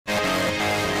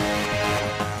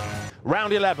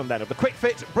Round 11 then of the Quick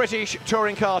Fit British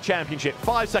Touring Car Championship.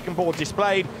 5-second board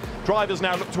displayed. Drivers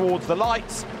now look towards the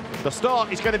lights. The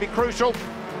start is going to be crucial.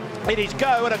 It is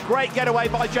go, and a great getaway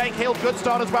by Jake Hill. Good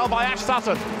start as well by Ash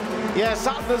Sutton. Yeah,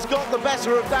 Sutton has got the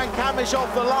better of Dan Cammish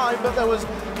off the line, but there was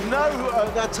no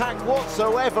attack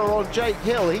whatsoever on Jake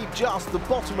Hill. He just, the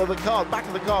bottom of the car, back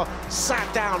of the car,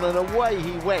 sat down and away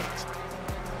he went.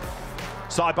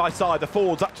 Side by side, the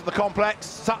Fords up to the complex.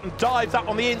 Sutton dives up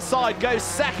on the inside, goes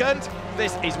second.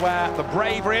 This is where the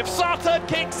bravery of Sutton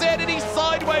kicks in, and he's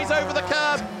sideways over the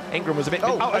curb. Ingram was a bit...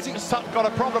 Sutton got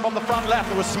a problem on the front left.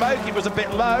 There was smoke, it was a bit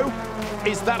low.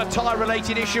 Is that a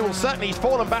tyre-related issue? Well, certainly he's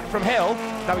fallen back from Hill.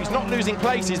 Now, he's not losing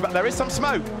places, but there is some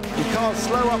smoke. You can't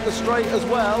slow up the straight as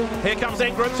well. Here comes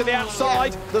Ingram to the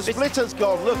outside. Yeah, the splitter's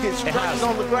gone. Look, it's scratching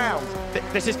on the ground.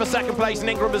 This is for second place, and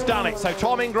Ingram has done it. So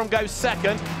Tom Ingram goes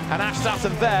second, and Ash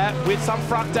Sutton there with some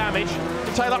front damage.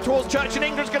 The tail up towards Church, and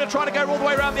Ingram's going to try to go all the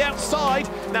way around the outside.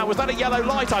 Now, was that a yellow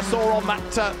light I saw on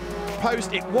that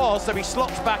post? It was, so he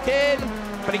slots back in,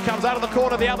 but he comes out of the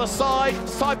corner the other side,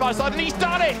 side by side, and he's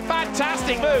done it!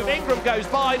 Fantastic move. Ingram goes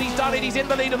by, and he's done it. He's in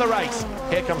the lead of the race.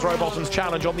 Here comes Rowbottom's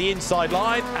challenge on the inside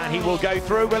line, and he will go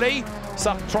through, will he?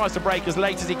 Sutton tries to brake as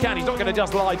late as he can. He's not going to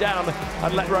just lie down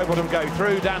and let Rowbottom go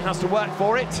through. Dan has to work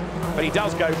for it, but he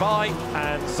does go by,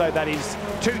 and so that is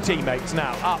two teammates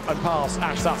now up and past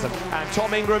Ash Sutton. And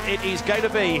Tom Ingram, it is going to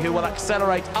be who will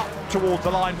accelerate up towards the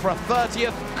line for a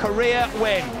 30th career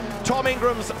win. Tom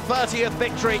Ingram's 30th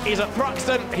victory is at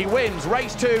Thruxton. He wins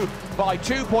race 2 by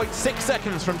 2.6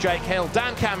 seconds from Jake Hill.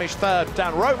 Dan Cammish third,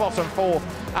 Dan Rowbottom fourth,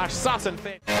 Ash Sutton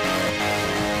fifth.